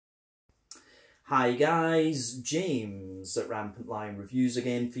Hi guys, James at Rampant Lion Reviews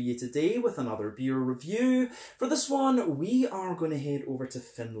again for you today with another beer review. For this one, we are going to head over to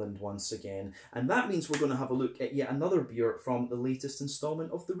Finland once again, and that means we're going to have a look at yet another beer from the latest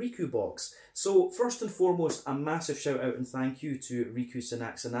instalment of the Riku box. So first and foremost, a massive shout out and thank you to Riku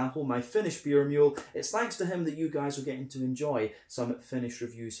Sanaksanaho, my Finnish beer mule. It's thanks to him that you guys are getting to enjoy some Finnish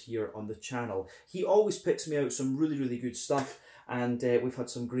reviews here on the channel. He always picks me out some really good stuff, and we've had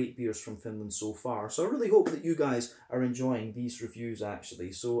some great beers from Finland so far. So I really hope that you guys are enjoying these reviews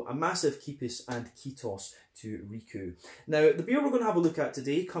actually. So a massive kipis and kitos to Riku. Now, the beer we're going to have a look at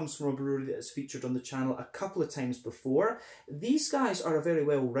today comes from a brewery that has featured on the channel a couple of times before. These guys are a very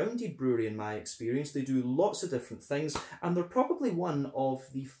well-rounded brewery in my experience. They do lots of different things, and they're probably one of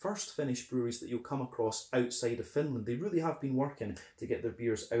the first Finnish breweries that you'll come across outside of Finland. They really have been working to get their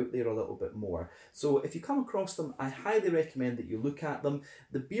beers out there a little bit more. So if you come across them, I highly recommend that you look at them.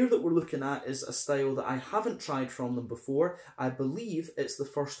 The beer that we're looking at is a style that I haven't tried from them before. I believe it's the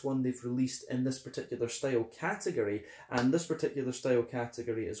first one they've released in this particular style category, and this particular style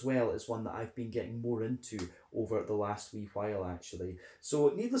category as well is one that I've been getting more into over the last wee while actually.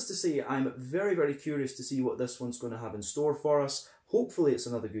 So needless to say, I'm very curious to see what this one's going to have in store for us. Hopefully it's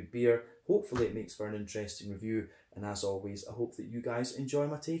another good beer, hopefully it makes for an interesting review, and as always, I hope that you guys enjoy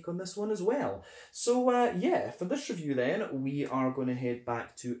my take on this one as well. So yeah, for this review then, we are going to head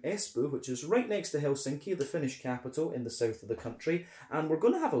back to Espoo, which is right next to Helsinki, the Finnish capital in the south of the country, and we're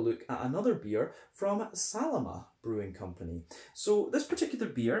going to have a look at another beer from Salama Brewing Company. So this particular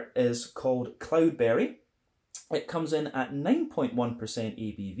beer is called Cloudberry. It comes in at 9.1%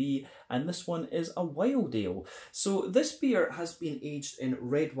 ABV, and this one is a wild ale. So this beer has been aged in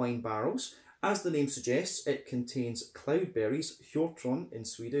red wine barrels. As the name suggests, it contains cloudberries, hjortron in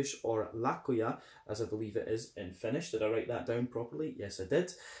Swedish, or lakoja, as I believe it is in Finnish. Did I write that down properly? Yes, I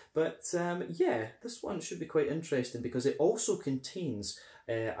did. But yeah, this one should be quite interesting because it also contains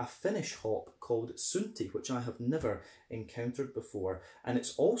a Finnish hop called Sunti, which I have never encountered before. And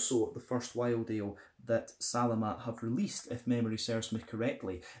it's also the first wild ale that Salama have released, if memory serves me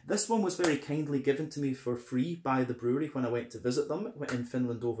correctly. This one was very kindly given to me for free by the brewery when I went to visit them in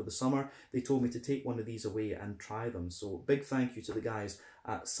Finland over the summer. They told me to take one of these away and try them. So big thank you to the guys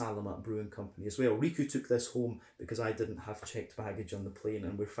at Salama Brewing Company as well. Riku took this home because I didn't have checked baggage on the plane,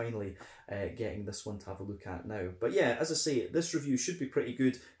 and we're finally getting this one to have a look at now. But yeah, as I say, this review should be pretty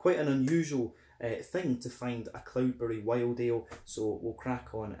good. Quite an unusual thing to find a Cloudberry wild ale, so we'll crack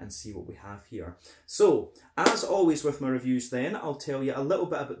on and see what we have here. So, as always with my reviews then, I'll tell you a little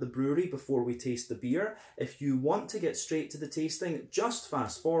bit about the brewery before we taste the beer. If you want to get straight to the tasting, just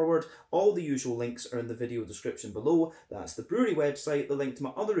fast forward. All the usual links are in the video description below. That's the brewery website, the link to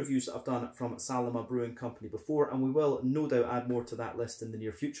my other reviews that I've done from Salama Brewing Company before, and we will no doubt add more to that list in the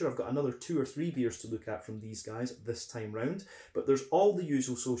near future. I've got another 2 or 3 beers to look at from these guys this time round, but there's all the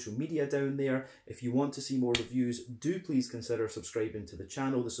usual social media down there. If you want to see more reviews, do please consider subscribing to the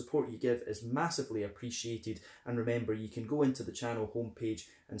channel. The support you give is massively appreciated, and remember, you can go into the channel homepage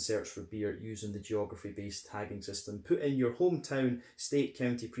and search for beer using the geography-based tagging system. Put in your hometown, state,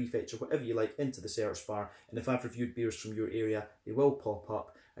 county, prefecture, whatever you like into the search bar, and if I've reviewed beers from your area, they will pop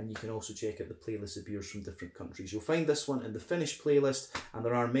up. And you can also check out the playlist of beers from different countries. You'll find this one in the Finnish playlist, and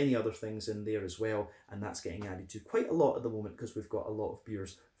there are many other things in there as well, and that's getting added to quite a lot at the moment because we've got a lot of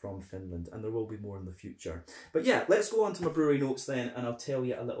beers from Finland, and there will be more in the future. But yeah, let's go on to my brewery notes then, and I'll tell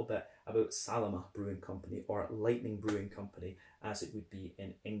you a little bit about Salama Brewing Company, or Lightning Brewing Company as it would be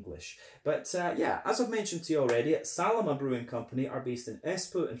in English. But yeah, as I've mentioned to you already, Salama Brewing Company are based in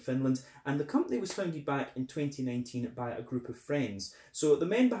Espoo in Finland, and the company was founded back in 2019 by a group of friends. So the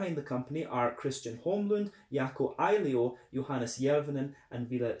men behind the company are Christian Holmlund, Jaakko Ailio, Johannes Järvinen, and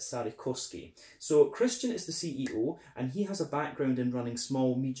Ville Sarikoski. So Christian is the CEO, and he has a background in running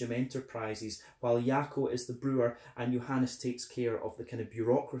small medium enterprises, while Jaakko is the brewer and Johannes takes care of the kind of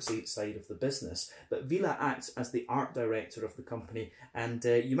bureaucracy side of the business. But Ville acts as the art director of the company, and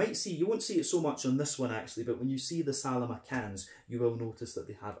you won't see it so much on this one actually, but when you see the Salama cans, you will notice that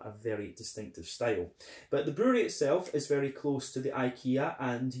they have a very distinctive style. But the brewery itself is very close to the IKEA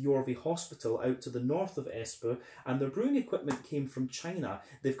and Jorvi Hospital out to the north of Espoo, and their brewing equipment came from China.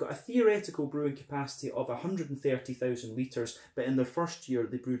 They've got a theoretical brewing capacity of 130,000 litres, but in their first year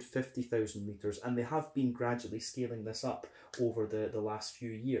they brewed 50,000 litres, and they have been gradually scaling this up over the last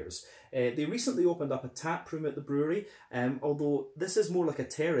few years. They recently opened up a tap room at the brewery, although although this is more like a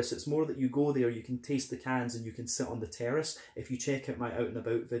terrace. It's more that you go there, you can taste the cans and you can sit on the terrace. If you check out my out and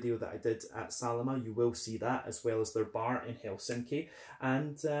about video that I did at Salama, you will see that, as well as their bar in Helsinki.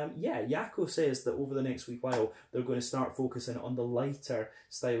 And yeah, Jaakko says that over the next wee while they're going to start focusing on the lighter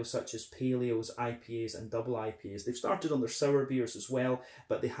styles such as paleos, IPAs and double IPAs. They've started on their sour beers as well,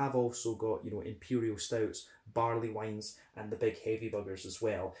 but they have also got, you know, imperial stouts, barley wines and the big heavy buggers as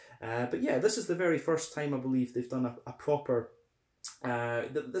well. But yeah, this is the very first time I believe they've done a proper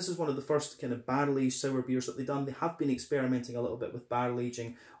this is one of the first kind of barrel aged sour beers that they've done. They have been experimenting a little bit with barrel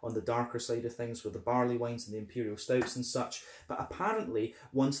aging on the darker side of things with the barley wines and the imperial stouts and such, but apparently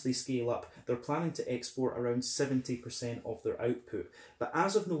once they scale up they're planning to export around 70% of their output. But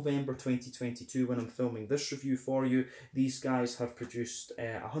as of November 2022, when I'm filming this review for you, these guys have produced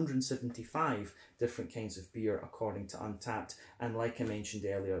 175 different kinds of beer according to Untappd, and like I mentioned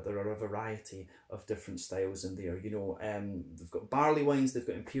earlier, there are a variety of different styles in there. You know, they've got barley wines, they've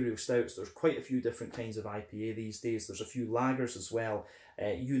got imperial stouts, there's quite a few different kinds of IPA these days, there's a few lagers as well,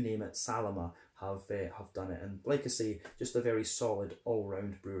 you name it, Salama have done it. And like I say, just a very solid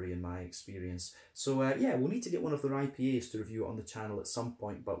all-round brewery in my experience. So yeah, we'll need to get one of their IPAs to review on the channel at some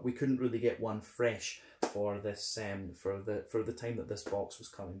point, but we couldn't really get one fresh for this for the time that this box was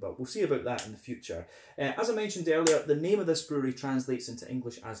coming, but we'll see about that in the future. As I mentioned earlier, the name of this brewery translates into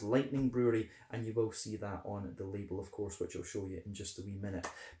English as Lightning Brewery, and you will see that on the label, of course, which I'll show you in just a wee minute.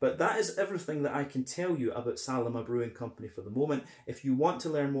 But that is everything that I can tell you about Salama Brewing Company for the moment. If you want to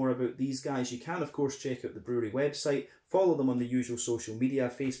learn more about these guys, you can of course check out the brewery website, follow them on the usual social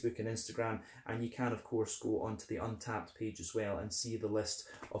media, Facebook and Instagram, and you can of course go onto the Untappd page as well and see the list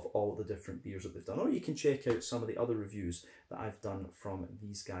of all the different beers that they've done, or you can check out some of the other reviews that I've done from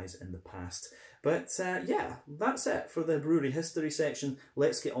these guys in the past. But yeah, that's it for the brewery history section.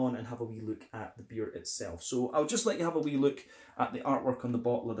 Let's get on and have a wee look at the beer itself. So I'll just let you have a wee look at the artwork on the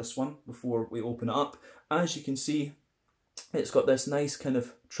bottle of this one before we open it up. As you can see, it's got this nice kind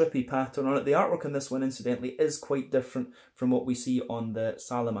of trippy pattern on it. The artwork on this one, incidentally, is quite different from what we see on the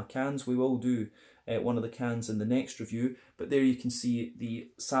Salama cans. We will do one of the cans in the next review, but there you can see the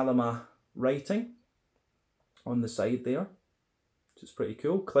Salama writing on the side there, which is pretty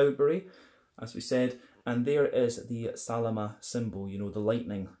cool. Cloudberry, as we said, and there is the Salama symbol, you know, the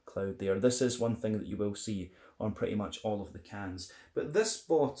lightning cloud there. This is one thing that you will see on pretty much all of the cans. But this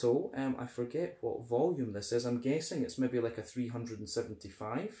bottle, I forget what volume this is. I'm guessing it's maybe like a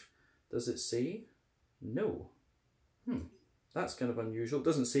 375. Does it say? No. That's kind of unusual. It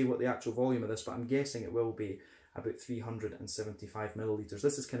doesn't say what the actual volume of this, but I'm guessing it will be about 375 millilitres.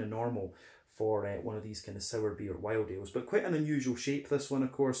 This is kind of normal for one of these kind of sour beer wild ales, but quite an unusual shape, this one,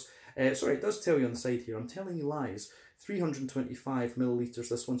 of course. Sorry, it does tell you on the side here, I'm telling you lies, 325 millilitres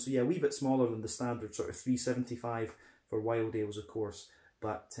this one, so yeah, a wee bit smaller than the standard sort of 375 for wild ales, of course,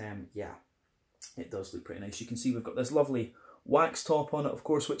 but yeah, it does look pretty nice. You can see we've got this lovely wax top on it, of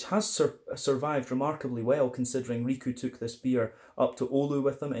course, which has survived remarkably well, considering Riku took this beer up to Oulu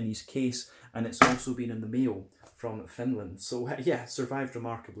with him in his case, and it's also been in the mail from Finland, so yeah, survived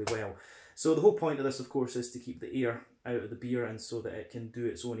remarkably well. So the whole point of this, of course, is to keep the air out of the beer and so that it can do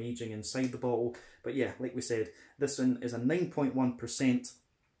its own aging inside the bottle. But yeah, like we said, this one is a 9.1%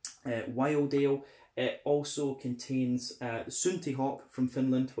 wild ale. It also contains Sunti hop from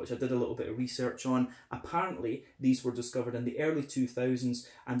Finland, which I did a little bit of research on. Apparently, these were discovered in the early 2000s,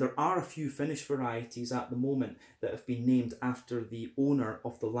 and there are a few Finnish varieties at the moment that have been named after the owner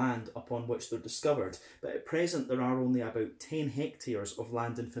of the land upon which they're discovered. But at present, there are only about 10 hectares of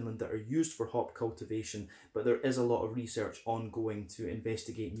land in Finland that are used for hop cultivation, but there is a lot of research ongoing to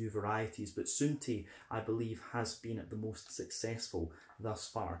investigate new varieties. But Sunti, I believe, has been the most successful thus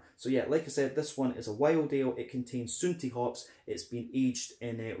far. So yeah, like I said, this one is a wild ale. It contains Sunti hops. It's been aged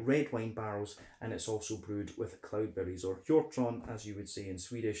in red wine barrels, and it's also brewed with cloudberries, or hjortron as you would say in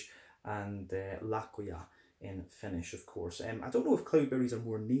Swedish, and lakoja in Finnish, of course. I don't know if cloudberries are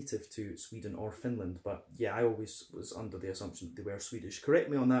more native to Sweden or Finland, but yeah, I always was under the assumption that they were Swedish.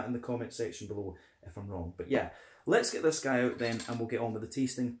 Correct me on that in the comment section below if I'm wrong. But yeah, let's get this guy out then and we'll get on with the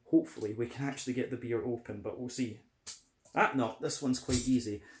tasting. Hopefully we can actually get the beer open, but we'll see. No, this one's quite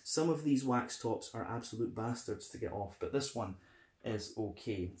easy. Some of these wax tops are absolute bastards to get off, but this one is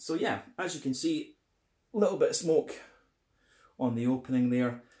okay. So yeah, as you can see, a little bit of smoke on the opening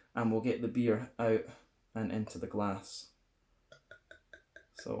there, and we'll get the beer out and into the glass.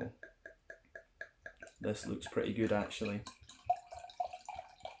 So this looks pretty good actually.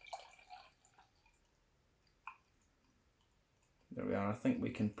 There we are. I think we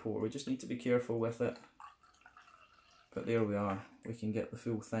can pour. We just need to be careful with it. But there we are, we can get the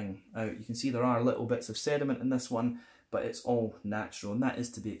full thing out. You can see there are little bits of sediment in this one, but it's all natural, and that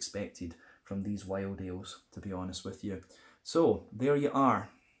is to be expected from these wild ales, to be honest with you. So there you are.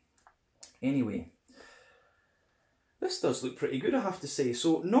 Anyway, this does look pretty good, I have to say.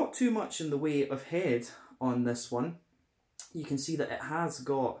 So not too much in the way of head on this one. You can see that it has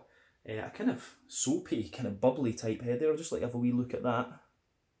got a kind of soapy, kind of bubbly type head there. I'll just have a wee look at that.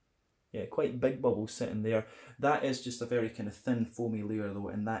 Yeah, quite big bubbles sitting there. That is just a very kind of thin foamy layer though,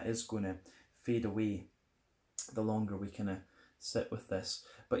 and that is going to fade away the longer we kind of sit with this.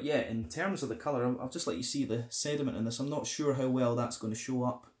 But yeah, in terms of the colour, I'll just let you see the sediment in this. I'm not sure how well that's going to show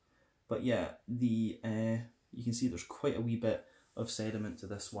up, but yeah, you can see there's quite a wee bit of sediment to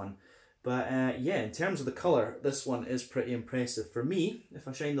this one. But yeah, in terms of the colour, this one is pretty impressive. For me, if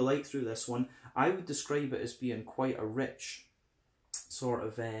I shine the light through this one, I would describe it as being quite a rich sort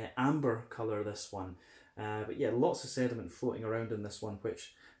of amber colour, this one. But yeah, lots of sediment floating around in this one,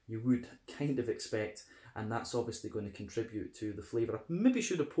 which you would kind of expect, and that's obviously going to contribute to the flavour. I maybe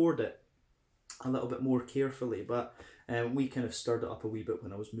should have poured it a little bit more carefully, but we kind of stirred it up a wee bit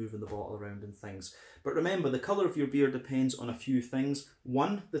when I was moving the bottle around and things. But remember, the colour of your beer depends on a few things.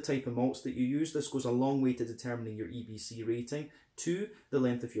 One, the type of malts that you use. This goes a long way to determining your EBC rating. Two, the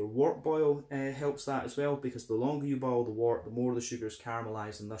length of your wort boil helps that as well, because the longer you boil the wort, the more the sugars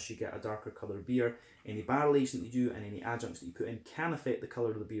caramelise, and thus you get a darker coloured beer. Any barrel aging that you do and any adjuncts that you put in can affect the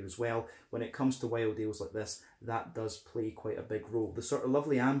colour of the beer as well. When it comes to wild ales like this, that does play quite a big role. The sort of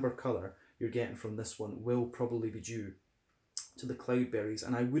lovely amber colour you're getting from this one will probably be due to the cloudberries,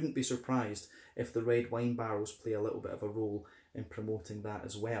 and I wouldn't be surprised if the red wine barrels play a little bit of a role in promoting that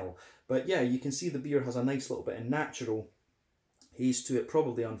as well. But yeah, you can see the beer has a nice little bit of natural haze to it,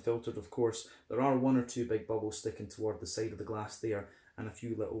 probably unfiltered of course. There are one or two big bubbles sticking toward the side of the glass there, and a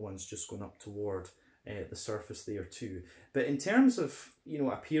few little ones just going up toward the surface there too. But in terms of, you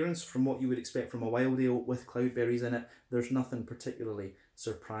know, appearance, from what you would expect from a wild ale with cloudberries in it, there's nothing particularly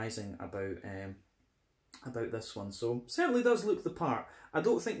surprising about this one. So certainly does look the part. I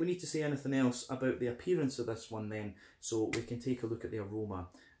don't think we need to say anything else about the appearance of this one then, so we can take a look at the aroma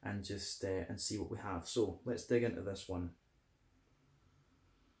and just and see what we have. So let's dig into this one.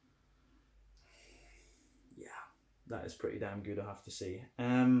 Yeah, that is pretty damn good, I have to say.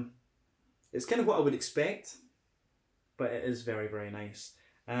 It's kind of what I would expect, but it is very, very nice.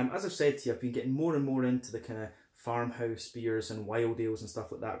 As I've said to you, I've been getting more and more into the kind of farmhouse beers and wild ales and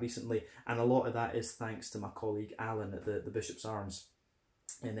stuff like that recently, and a lot of that is thanks to my colleague Alan at the Bishop's Arms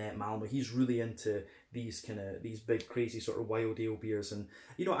in Malmo. He's really into these big crazy sort of wild ale beers, and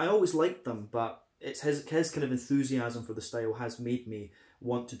you know, I always liked them, but it's his kind of enthusiasm for the style has made me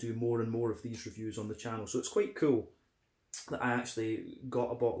want to do more and more of these reviews on the channel. So it's quite cool that I actually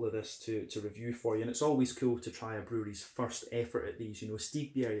got a bottle of this to review for you, and it's always cool to try a brewery's first effort at these. You know,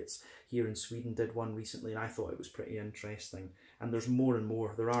 Stigbergets here in Sweden did one recently, and I thought it was pretty interesting, and there's more and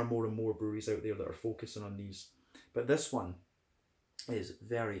more. There are more and more breweries out there that are focusing on these, but this one is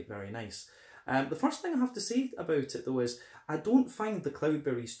very, very nice. The first thing I have to say about it though is I don't find the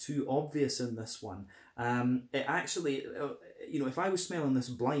cloudberries too obvious in this one. It actually, you know, if I was smelling this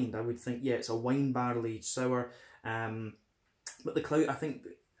blind, I would think, yeah, it's a wine barrel aged sour. But I think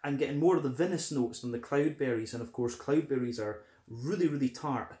I'm getting more of the vinous notes than the cloudberries, and of course cloudberries are really, really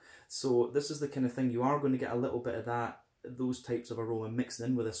tart. So this is the kind of thing you are going to get a little bit of those types of aroma mixed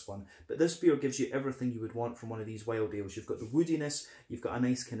in with this one. But this beer gives you everything you would want from one of these wild ales. You've got the woodiness, you've got a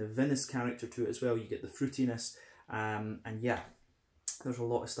nice kind of vinous character to it as well, you get the fruitiness, and yeah, there's a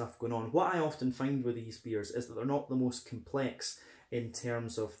lot of stuff going on. What I often find with these beers is that they're not the most complex in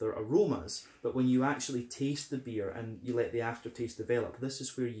terms of their aromas, but when you actually taste the beer and you let the aftertaste develop, this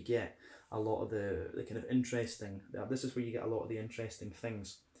is where you get a lot of the kind of interesting, this is where you get a lot of the interesting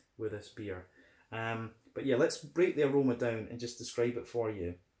things with this beer. But yeah, let's break the aroma down and just describe it for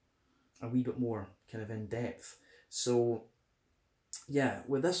you a wee bit more kind of in depth. So yeah,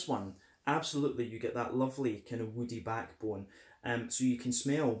 with this one, absolutely you get that lovely kind of woody backbone. So you can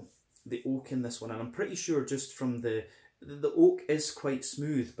smell the oak in this one, and I'm pretty sure just from the oak is quite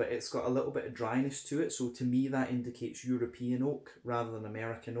smooth, but it's got a little bit of dryness to it. So to me, that indicates European oak rather than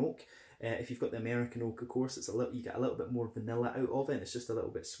American oak. If you've got the American oak, of course, you get a little bit more vanilla out of it, and it's just a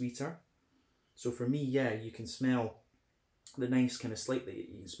little bit sweeter. So for me, yeah, you can smell the nice kind of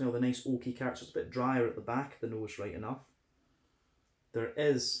you can smell the nice oaky character. It's a bit drier at the back of the nose, right enough. There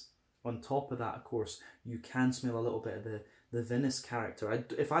is, on top of that, of course, you can smell a little bit of the vinous character.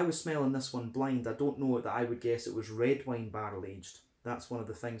 If I was smelling this one blind, I don't know that I would guess it was red wine barrel aged. That's one of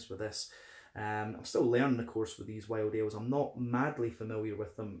the things with this. I'm still learning, of course, with these wild ales. I'm not madly familiar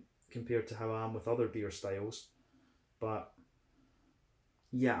with them compared to how I am with other beer styles. But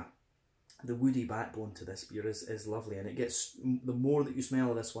yeah, the woody backbone to this beer is lovely, and it gets, the more that you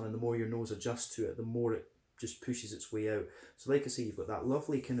smell of this one and the more your nose adjusts to it, the more it just pushes its way out. So like I say, you've got that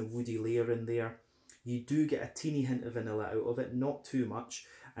lovely kind of woody layer in there. You do get a teeny hint of vanilla out of it, not too much,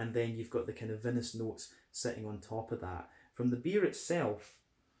 and then you've got the kind of vinous notes sitting on top of that. From the beer itself,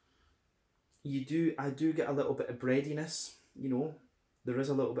 I do get a little bit of breadiness, you know. There is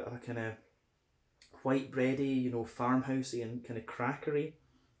a little bit of a kind of white bready, you know, farmhousey and kind of crackery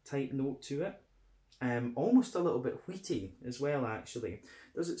type note to it. Almost a little bit wheaty as well, actually.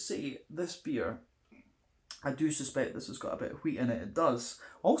 Does it say this beer? I do suspect this has got a bit of wheat in it. It does.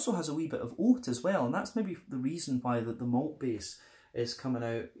 Also has a wee bit of oat as well, and that's maybe the reason why the malt base is coming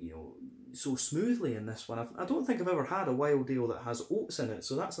out, you know, so smoothly in this one. I don't think I've ever had a wild ale that has oats in it,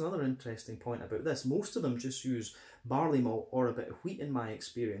 so that's another interesting point about this. Most of them just use barley malt or a bit of wheat in my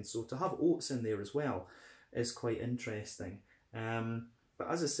experience, so to have oats in there as well is quite interesting. But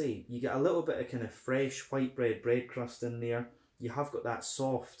as I say, you get a little bit of kind of fresh white bread crust in there. You have got that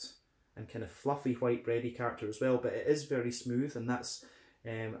soft and kind of fluffy white bready character as well, but it is very smooth, and that's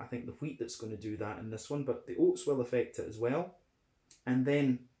I think the wheat that's going to do that in this one, but the oats will affect it as well. And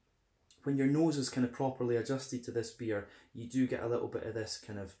then when your nose is kind of properly adjusted to this beer, you do get a little bit of this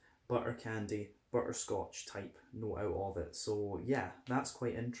kind of butter candy, butterscotch type note out of it. So yeah, that's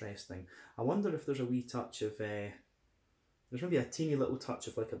quite interesting. I wonder if there's a wee touch of, there's maybe a teeny little touch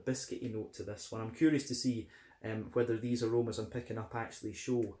of like a biscuity note to this one. I'm curious to see whether these aromas I'm picking up actually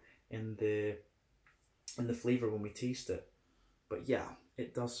show in the flavour when we taste it. But yeah,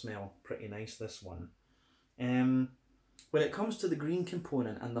 it does smell pretty nice, this one. When it comes to the green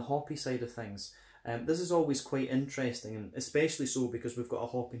component and the hoppy side of things, this is always quite interesting, and especially so because we've got a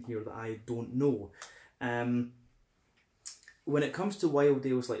hop in here that I don't know. When it comes to wild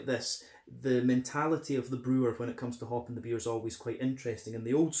ales like this, the mentality of the brewer when it comes to hopping the beer is always quite interesting. And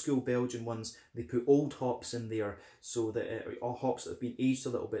the old school Belgian ones, they put old hops in there, so that or hops that have been aged a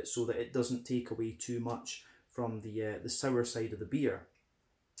little bit, so that it doesn't take away too much from the sour side of the beer.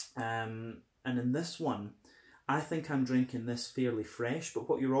 And in this one, I think I'm drinking this fairly fresh, but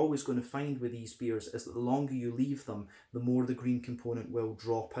what you're always going to find with these beers is that the longer you leave them, the more the green component will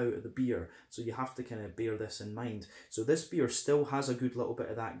drop out of the beer. So you have to kind of bear this in mind. So this beer still has a good little bit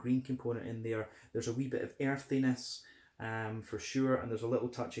of that green component in there. There's a wee bit of earthiness for sure, and there's a little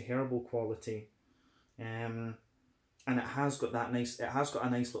touch of herbal quality. And it has got that nice, it has got a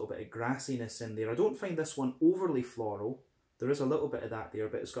nice little bit of grassiness in there. I don't find this one overly floral. There is a little bit of that there,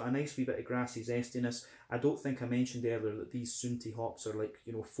 but it's got a nice wee bit of grassy zestiness. I don't think I mentioned earlier that these Sunti hops are like,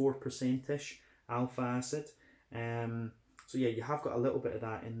 you know, 4%-ish alpha acid. So yeah, you have got a little bit of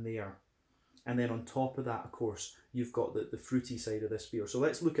that in there. And then on top of that, of course, you've got the fruity side of this beer. So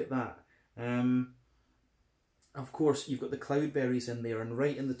let's look at that. Of course, you've got the cloudberries in there, and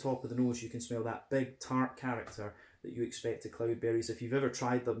right in the top of the nose, you can smell that big tart character that you expect to cloudberries. If you've ever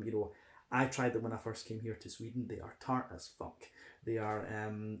tried them, you know, I tried them when I first came here to Sweden. They are tart as fuck. They are,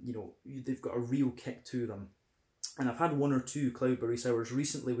 you know, they've got a real kick to them. And I've had one or two Cloudberry sours.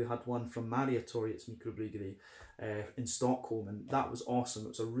 Recently we had one from Mariatorgets Mikrobryggeri in Stockholm, and that was awesome. It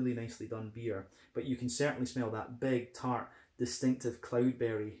was a really nicely done beer. But you can certainly smell that big, tart, distinctive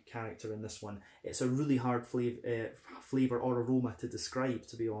Cloudberry character in this one. It's a really hard flavour or aroma to describe,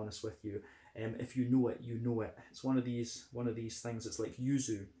 to be honest with you. If you know it, you know it. It's one of these things. It's like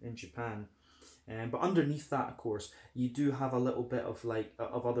yuzu in Japan. But underneath that, of course, you do have a little bit of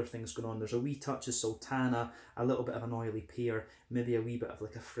of other things going on. There's a wee touch of sultana, a little bit of an oily pear, maybe a wee bit of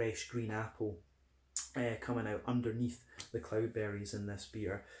like a fresh green apple coming out underneath the cloudberries in this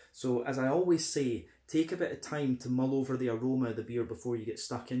beer. So as I always say, take a bit of time to mull over the aroma of the beer before you get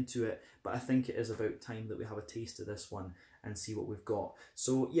stuck into it. But I think it is about time that we have a taste of this one and see what we've got.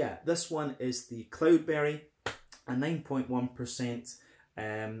 So yeah, this one is the Cloudberry, a 9.1%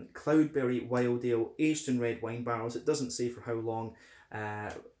 Cloudberry Wild Ale, aged in red wine barrels. It doesn't say for how long,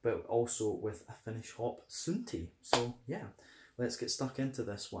 but also with a Finnish hop, Sunti. So yeah, let's get stuck into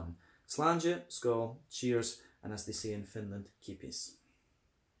this one. Slange, skål, cheers, and as they say in Finland, kippis.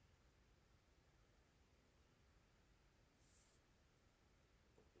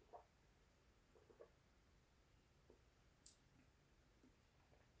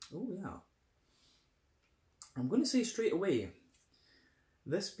 Oh yeah. I'm going to say straight away,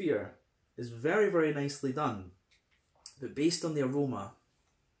 this beer is very, very nicely done, but based on the aroma,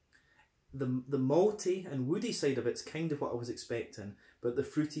 the malty and woody side of it's kind of what I was expecting, but the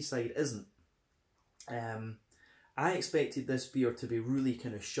fruity side isn't. I expected this beer to be really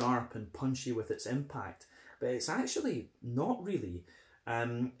kind of sharp and punchy with its impact, but it's actually not really.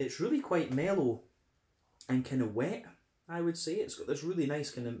 It's really quite mellow and kind of wet, I would say. It's got this really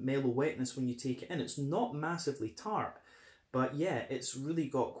nice kind of mellow wetness when you take it in. It's not massively tart, but yeah, it's really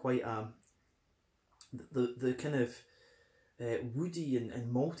got quite a the kind of woody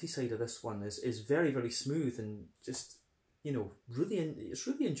and malty side of this one is very, very smooth and just, you know, it's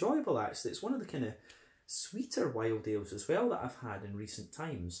really enjoyable actually. It's one of the kind of sweeter wild ales as well that I've had in recent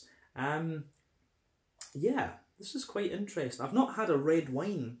times. Yeah, this is quite interesting. I've not had a red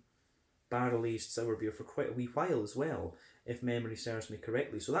wine barrel aged sour beer for quite a wee while as well, if memory serves me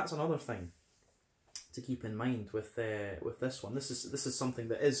correctly. So that's another thing to keep in mind with this one. This is something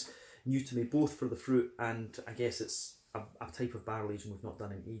that is new to me, both for the fruit and I guess it's a type of barrel aging we've not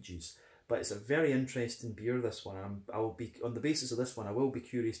done in ages. But it's a very interesting beer, this one. I will be, on the basis of this one, I will be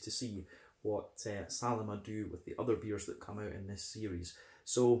curious to see what Salama do with the other beers that come out in this series.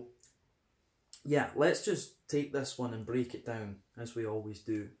 So yeah, let's just take this one and break it down as we always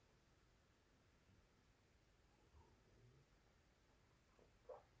do.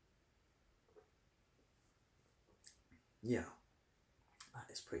 Yeah, that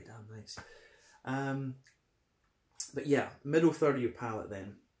is pretty damn nice. But yeah, middle third of your palate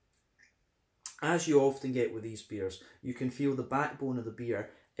then. As you often get with these beers, you can feel the backbone of the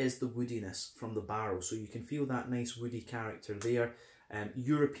beer is the woodiness from the barrel. So you can feel that nice woody character there.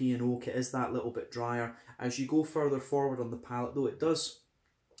 European oak, it is that little bit drier. As you go further forward on the palate though, it does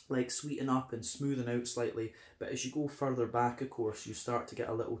like sweeten up and smoothen out slightly. But as you go further back, of course, you start to get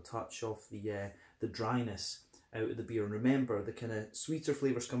a little touch of the dryness out of the beer. And remember, the kind of sweeter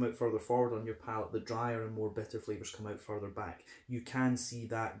flavours come out further forward on your palate, the drier and more bitter flavours come out further back. You can see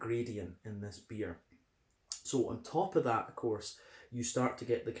that gradient in this beer. So on top of that, of course, you start to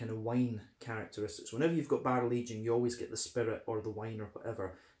get the kind of wine characteristics. Whenever you've got barrel aging, you always get the spirit or the wine or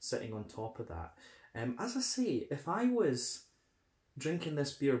whatever sitting on top of that. As I say, if I was drinking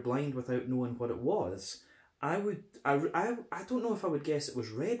this beer blind without knowing what it was, I don't know if I would guess it was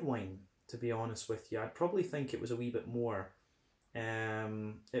red wine, to be honest with you. I'd probably think it was a wee bit more. I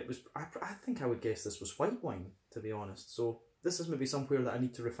think I would guess this was white wine, to be honest. So this is maybe somewhere that I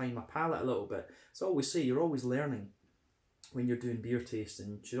need to refine my palate a little bit. So I always say, you're always learning when you're doing beer tasting.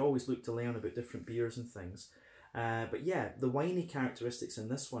 You should always look to learn about different beers and things. But yeah, the winey characteristics in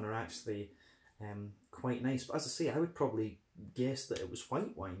this one are actually quite nice. But as I say, I would probably guess that it was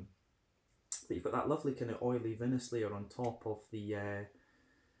white wine. But you've got that lovely kind of oily vinous layer on top of the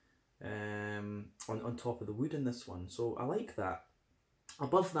on top of the wood in this one. So I like that.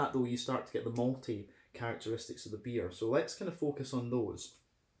 Above that though, you start to get the malty characteristics of the beer. So let's kind of focus on those.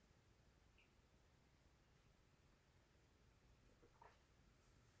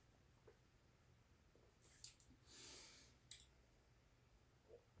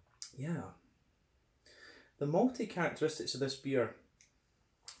 Yeah. The malty characteristics of this beer,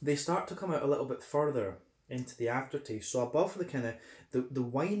 they start to come out a little bit further into the aftertaste. So above the kind of the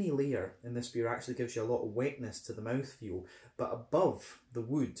winey layer in this beer actually gives you a lot of wetness to the mouthfeel, but above the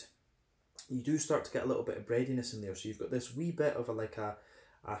wood you do start to get a little bit of breadiness in there. So you've got this wee bit of a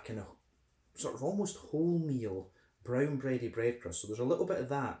kind of sort of almost wholemeal brown bready bread crust. So there's a little bit of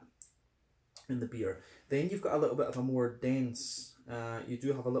that in the beer. Then you've got a little bit of a more dense, you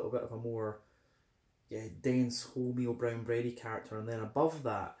do have a little bit of a more dense wholemeal brown bready character, and then above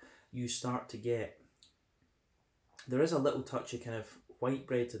that you start to get, there is a little touch of kind of white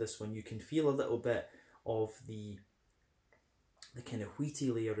bread to this one. You can feel a little bit of the kind of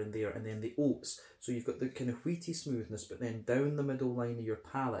wheaty layer in there, and then the oats. So you've got the kind of wheaty smoothness, but then down the middle line of your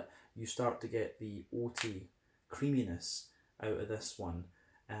palate you start to get the oaty creaminess out of this one.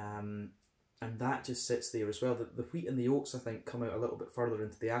 And that just sits there as well. The wheat and the oats, I think, come out a little bit further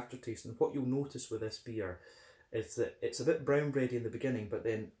into the aftertaste. And what you'll notice with this beer is that it's a bit brown bready in the beginning, but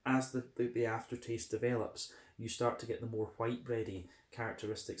then as the aftertaste develops, you start to get the more white bready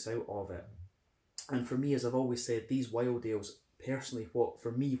characteristics out of it. And for me, as I've always said, these wild ales, personally,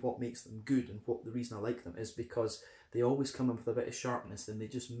 what makes them good and what the reason I like them is because they always come in with a bit of sharpness and they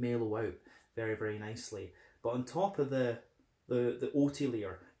just mellow out very, very nicely. But on top of the oaty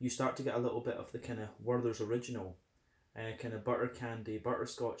layer, you start to get a little bit of the kind of Werther's Original kind of butter candy,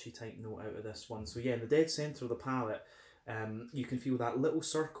 butterscotchy type note out of this one. So yeah, in the dead centre of the palate, you can feel that little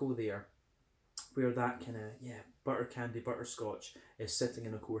circle there where that kind of butter candy, butterscotch is sitting,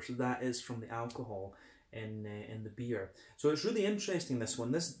 and of course that is from the alcohol in the beer. So it's really interesting, this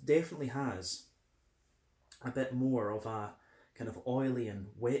one. This definitely has a bit more of a kind of oily and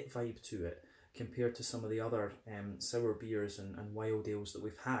wet vibe to it compared to some of the other sour beers and wild ales that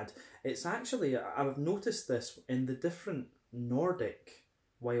we've had. It's actually, I've noticed this in the different Nordic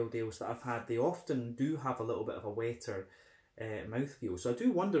wild ales that I've had, they often do have a little bit of a wetter mouthfeel. So I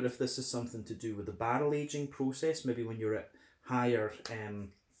do wonder if this is something to do with the barrel aging process, maybe when you're at higher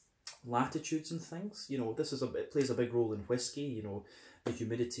latitudes and things. You know, it plays a big role in whiskey, you know, the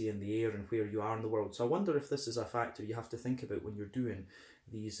humidity in the air and where you are in the world. So I wonder if this is a factor you have to think about when you're doing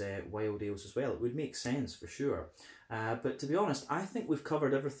these wild ales as well. It would make sense for sure. But to be honest, I think we've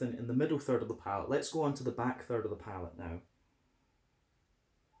covered everything in the middle third of the palate. Let's go on to the back third of the palate now.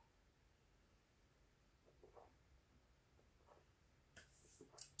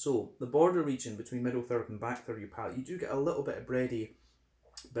 So the border region between middle third and back third of your palate, you do get a little bit of bready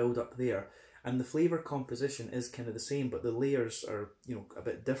build up there, and the flavour composition is kind of the same, but the layers are, you know, a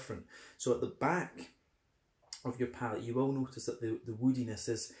bit different. So at the back of your palate, you will notice that the woodiness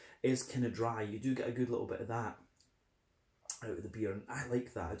is kind of dry. You do get a good little bit of that out of the beer, and I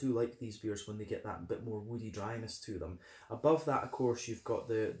like that. I do like these beers when they get that bit more woody dryness to them. Above that, of course, you've got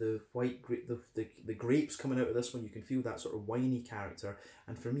the white grape, the grapes coming out of this one. You can feel that sort of winey character,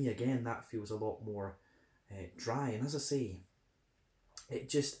 and for me, again, that feels a lot more dry. And as I say, it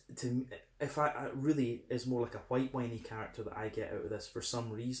just, it really is more like a white winey character that I get out of this for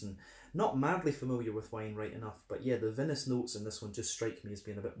some reason. Not madly familiar with wine, right enough, but yeah, the vinous notes in this one just strike me as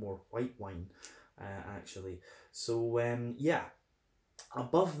being a bit more white wine, actually. So yeah,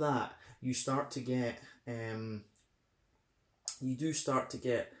 above that, you start to get, you do start to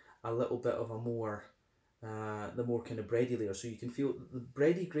get a little bit of a more, the more kind of bready layer. So you can feel the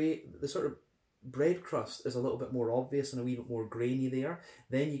bready the sort of bread crust is a little bit more obvious and a wee bit more grainy there.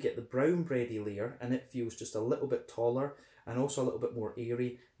 Then you get the brown bready layer, and it feels just a little bit taller and also a little bit more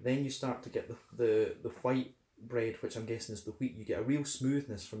airy. Then you start to get the white bread, which I'm guessing is the wheat. You get a real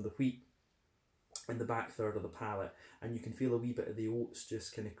smoothness from the wheat in the back third of the palate, and you can feel a wee bit of the oats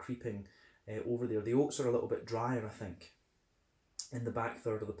just kind of creeping over there. The oats are a little bit drier, I think, in the back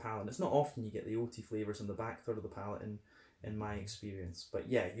third of the palate. It's not often you get the oaty flavours in the back third of the palate in my experience. But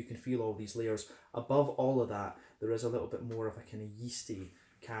yeah, you can feel all these layers. Above all of that, there is a little bit more of a kind of yeasty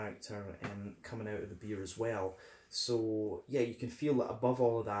character coming out of the beer as well. So yeah, you can feel that above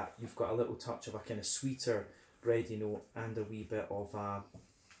all of that, you've got a little touch of a kind of sweeter bready note and a wee bit of a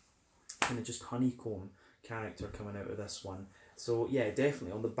kind of just honeycomb character coming out of this one. So yeah,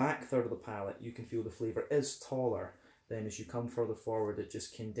 definitely on the back third of the palate, you can feel the flavour is taller. Then as you come further forward, it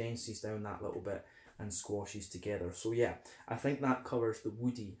just condenses down that little bit and squashes together. So yeah, I think that covers the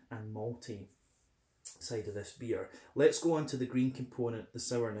woody and malty side of this beer. Let's go on to the green component, the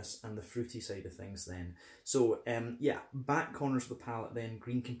sourness and the fruity side of things then. So yeah, back corners of the palate then,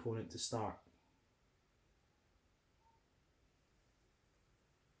 green component to start.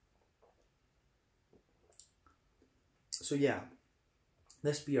 So yeah,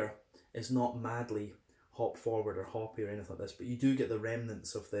 this beer is not madly hop forward or hoppy or anything like this, but you do get the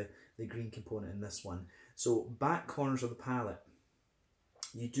remnants of the green component in this one. So back corners of the palate,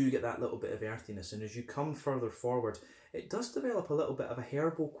 you do get that little bit of earthiness, and as you come further forward, it does develop a little bit of a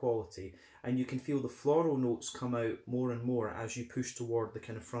herbal quality, and you can feel the floral notes come out more and more as you push toward the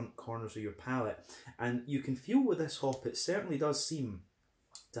kind of front corners of your palate. And you can feel with this hop, it certainly does seem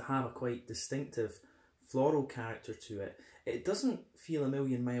to have a quite distinctive floral character to it. It doesn't feel a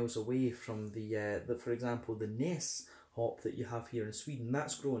million miles away from the for example, the Ness hop that you have here in Sweden.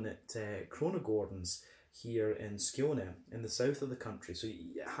 That's grown at Kronogårdens here in Skåne, in the south of the country. So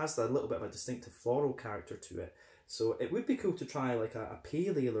it has that little bit of a distinctive floral character to it. So it would be cool to try like a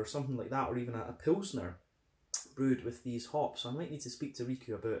pale ale or something like that, or even a pilsner brewed with these hops. So I might need to speak to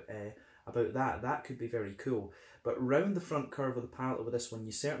Riku about that. That could be very cool. But round the front curve of the palate with this one,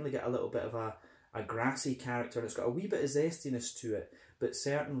 you certainly get a little bit of a grassy character, and it's got a wee bit of zestiness to it, but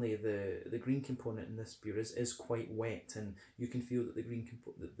certainly the green component in this beer is quite wet, and you can feel that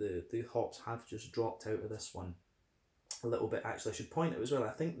the hops have just dropped out of this one a little bit. Actually, I should point out as well,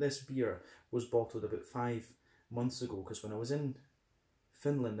 I think this beer was bottled about 5 months ago, because when I was in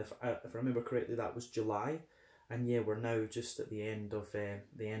Finland, if I remember correctly, that was July, and yeah, we're now just at the end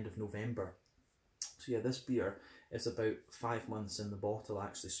of November. So yeah, this beer is about 5 months in the bottle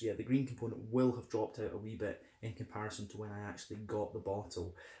actually. So yeah, the green component will have dropped out a wee bit in comparison to when I actually got the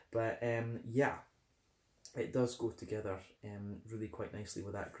bottle. But yeah, it does go together really quite nicely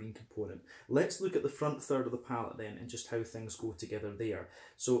with that green component. Let's look at the front third of the palate then, and just how things go together there.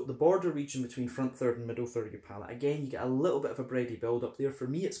 So the border region between front third and middle third of your palate, again, you get a little bit of a bready build up there. For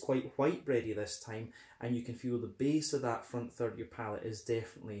me, it's quite white bready this time, and you can feel the base of that front third of your palate is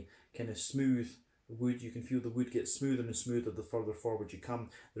definitely kind of smooth wood. You can feel the wood get smoother and smoother the further forward you come.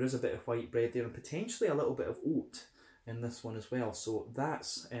 There is a bit of white bread there, and potentially a little bit of oat in this one as well. So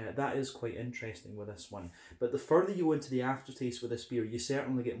that is quite interesting with this one. But the further you go into the aftertaste with this beer, you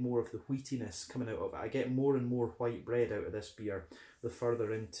certainly get more of the wheatiness coming out of it. I get more and more white bread out of this beer the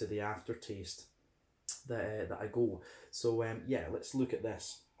further into the aftertaste that I go. So yeah, let's look at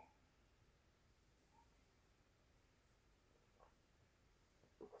this.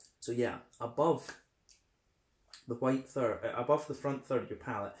 So yeah, above the above the front third of your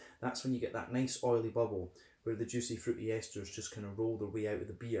palate, that's when you get that nice oily bubble where the juicy fruity esters just kind of roll their way out of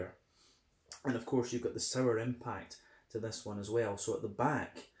the beer. And of course you've got the sour impact to this one as well. So at the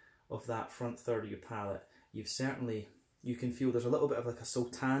back of that front third of your palate, you can feel there's a little bit of like a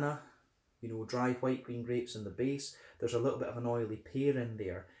sultana, you know, dry white green grapes in the base. There's a little bit of an oily pear in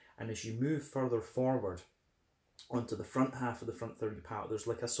there. And as you move further forward onto the front half of the front third of your palate, there's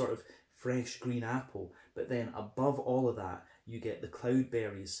like a sort of fresh green apple. But then above all of that, you get the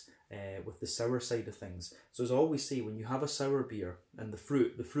cloudberries with the sour side of things. So as I always say, when you have a sour beer and the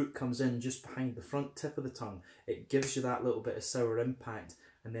fruit comes in just behind the front tip of the tongue, it gives you that little bit of sour impact,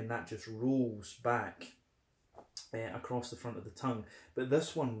 and then that just rolls back across the front of the tongue. But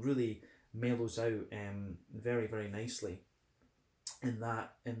this one really mellows out very, very nicely in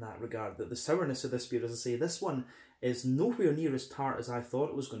that regard. That the sourness of this beer, as I say, this one is nowhere near as tart as I thought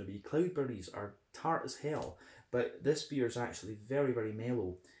it was going to be. Cloudberries are tart as hell, but this beer is actually very, very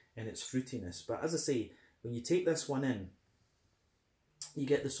mellow in its fruitiness. But as I say, when you take this one in, you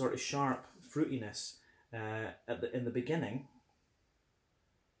get the sort of sharp fruitiness in the beginning.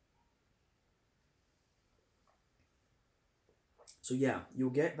 So yeah,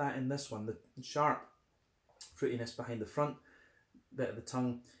 you'll get that in this one, the sharp fruitiness behind the front bit of the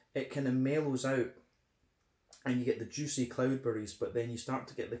tongue. It kind of mellows out and you get the juicy cloudberries, but then you start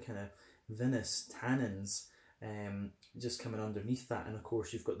to get the kind of vinous tannins just coming underneath that. And of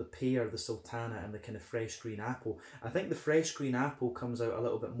course you've got the pear, the sultana, and the kind of fresh green apple. I think the fresh green apple comes out a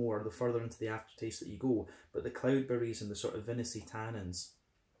little bit more the further into the aftertaste that you go, but the cloudberries and the sort of vinousy tannins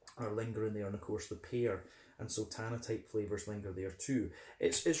are lingering there, and of course the pear and sultana type flavours linger there too.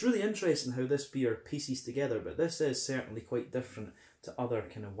 It's really interesting how this beer pieces together, but this is certainly quite different to other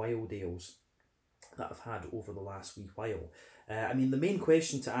kind of wild ales that I've had over the last wee while. I mean, the main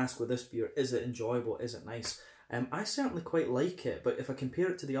question to ask with this beer, is it enjoyable, is it nice? I certainly quite like it, but if I compare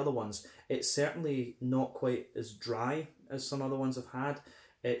it to the other ones, it's certainly not quite as dry as some other ones I've had.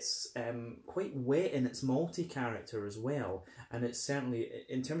 It's quite wet in its malty character as well, and it's certainly,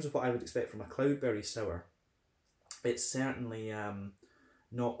 in terms of what I would expect from a cloudberry sour, it's certainly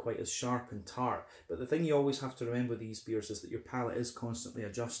not quite as sharp and tart. But the thing you always have to remember with these beers is that your palate is constantly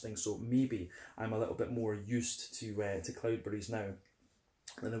adjusting, so maybe I'm a little bit more used to cloudberries now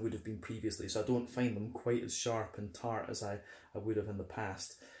than I would have been previously, so I don't find them quite as sharp and tart as I would have in the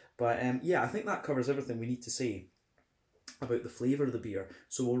past. But yeah, I think that covers everything we need to say about the flavour of the beer.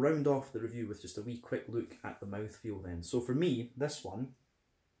 So we'll round off the review with just a wee quick look at the mouthfeel then. So for me, this one,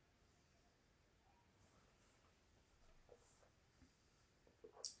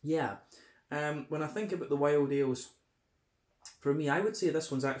 yeah, when I think about the wild ales, for me, I would say this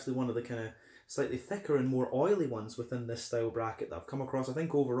one's actually one of the kind of slightly thicker and more oily ones within this style bracket that I've come across. I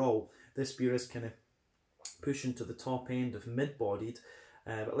think overall, this beer is kind of pushing to the top end of mid-bodied,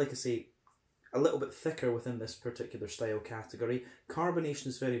 but like I say, a little bit thicker within this particular style category. Carbonation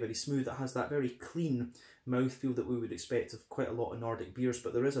is very, very smooth. It has that very clean mouthfeel that we would expect of quite a lot of Nordic beers,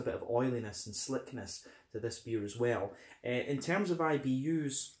 but there is a bit of oiliness and slickness to this beer as well. In terms of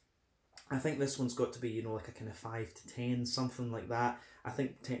IBUs, I think this one's got to be, you know, like a kind of 5 to 10, something like that. I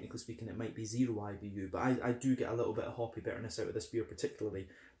think, technically speaking, it might be 0 IBU, but I do get a little bit of hoppy bitterness out of this beer, particularly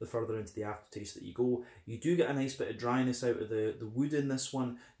the further into the aftertaste that you go. You do get a nice bit of dryness out of the wood in this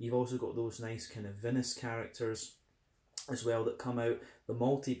one. You've also got those nice kind of vinous characters as well that come out. The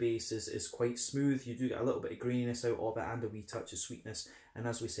malty base is quite smooth. You do get a little bit of graininess out of it and a wee touch of sweetness. And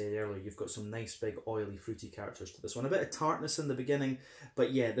as we said earlier, you've got some nice big oily fruity characters to this one. A bit of tartness in the beginning,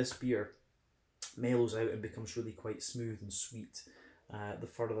 but yeah, this beer mellows out and becomes really quite smooth and sweet the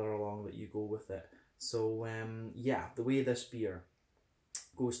further along that you go with it. So yeah, the way this beer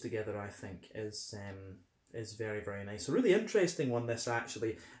goes together, I think, is very, very nice. A really interesting one, this,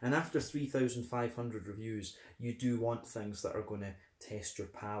 actually. And after 3,500 reviews, you do want things that are going to test your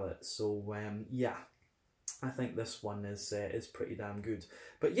palate. So yeah, I think this one is pretty damn good.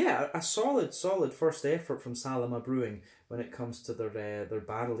 But yeah, a solid first effort from Salama Brewing when it comes to their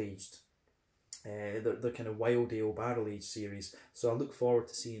barrel aged. The kind of wild ale barrel aged series. So I look forward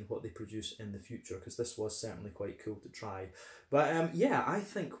to seeing what they produce in the future, because this was certainly quite cool to try. But yeah, I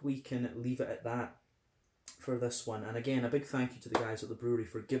think we can leave it at that for this one. And again, a big thank you to the guys at the brewery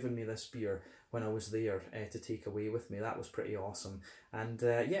for giving me this beer when I was there to take away with me. That was pretty awesome. And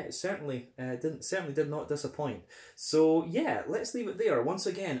yeah, it certainly did not disappoint. So yeah, let's leave it there. Once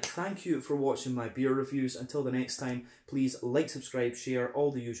again, thank you for watching my beer reviews. Until the next time, please like, subscribe, share,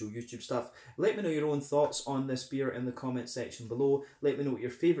 all the usual YouTube stuff. Let me know your own thoughts on this beer in the comment section below. Let me know what your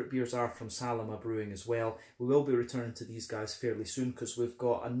favourite beers are from Salama Brewing as well. We will be returning to these guys fairly soon because we've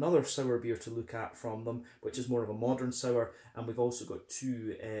got another sour beer to look at from them, which is more of a modern sour, and we've also got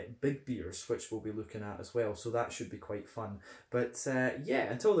two big beers which we'll be looking at as well, so that should be quite fun. But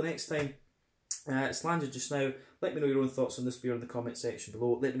yeah, until the next time, Slanja just now, let me know your own thoughts on this beer in the comment section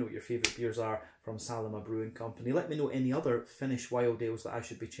below. Let me know what your favourite beers are from Salama Brewing Company. Let me know any other Finnish wild ales that I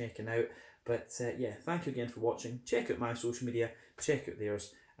should be checking out. But yeah, thank you again for watching. Check out my social media, check out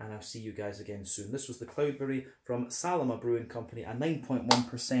theirs, and I'll see you guys again soon. This was the Cloudberry from Salama Brewing Company, a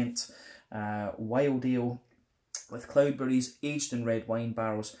 9.1% wild ale with cloudberries aged in red wine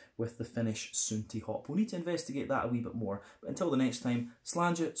barrels with the Finnish Sunti hop. We'll need to investigate that a wee bit more. But until the next time,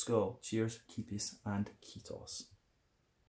 Slanja, skål, cheers, kippis, and kiitos.